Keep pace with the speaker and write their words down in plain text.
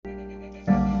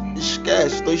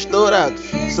Esquece, tô estourado.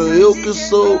 Sou eu que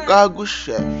sou o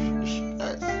cargo-chefe.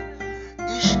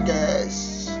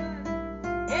 Esquece.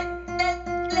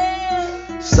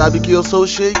 Sabe que eu sou o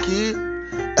shake.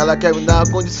 Ela quer me dar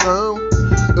uma condição.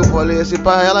 Eu falei assim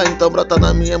pra ela, então brota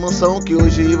na minha mansão, que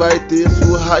hoje vai ter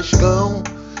churrascão.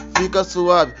 Fica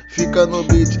suave, fica no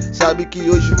beat. Sabe que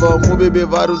hoje vamos beber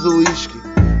vários uísque.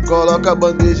 Coloca a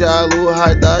bandeja, alô,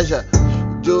 raidaja.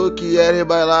 Joe quer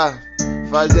bailar,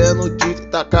 fazendo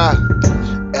tic-tac.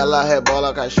 Ela rebola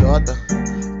a caixota,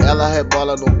 ela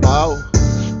rebola no pau.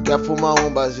 Quer fumar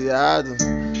um baseado,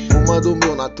 fuma do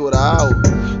meu natural.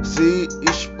 Se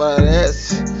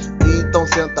esparece, então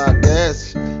senta,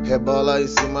 aquece. Rebola em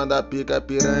cima da pica,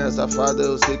 piranha safada,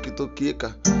 eu sei que tu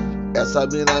quica. Essa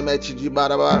mina mete de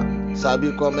baraba,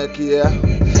 sabe como é que é?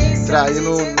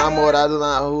 Traindo um namorado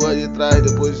na rua de trás,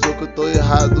 depois eu que tô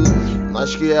errado.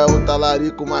 Nós que é o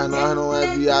talarico, mas nós não é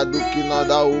viado. Que nós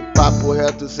dá o papo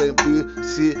reto, sempre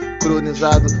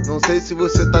sincronizado. Não sei se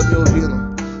você tá me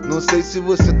ouvindo, não sei se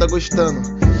você tá gostando.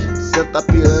 Senta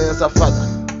piranha safada,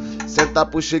 senta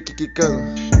pro shake quicando.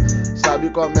 Sabe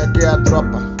como é que é a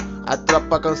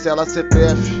tropa cancela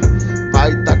CPF.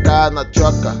 Vai tacar na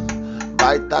choca,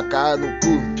 vai tacar no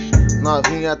cu.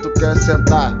 Novinha, tu quer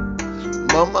sentar?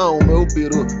 Mama o meu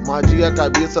peru, morde a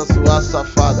cabeça, sua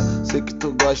safada. Sei que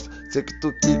tu gosta, sei que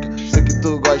tu quica, sei que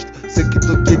tu gosta, sei que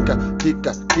tu quica,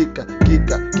 quica, quica,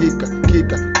 quica, quica,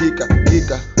 quica, quica,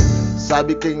 quica.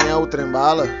 Sabe quem é o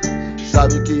trembala?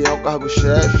 Sabe quem é o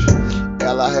cargo-chefe?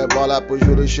 Ela rebola pro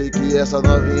juro shake, essa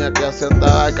novinha quer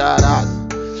sentar, ai caralho.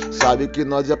 Sabe que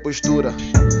nós é postura,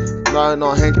 nós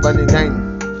não rende pra ninguém.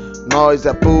 Nós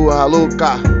é porra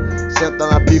louca, senta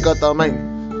na pica também.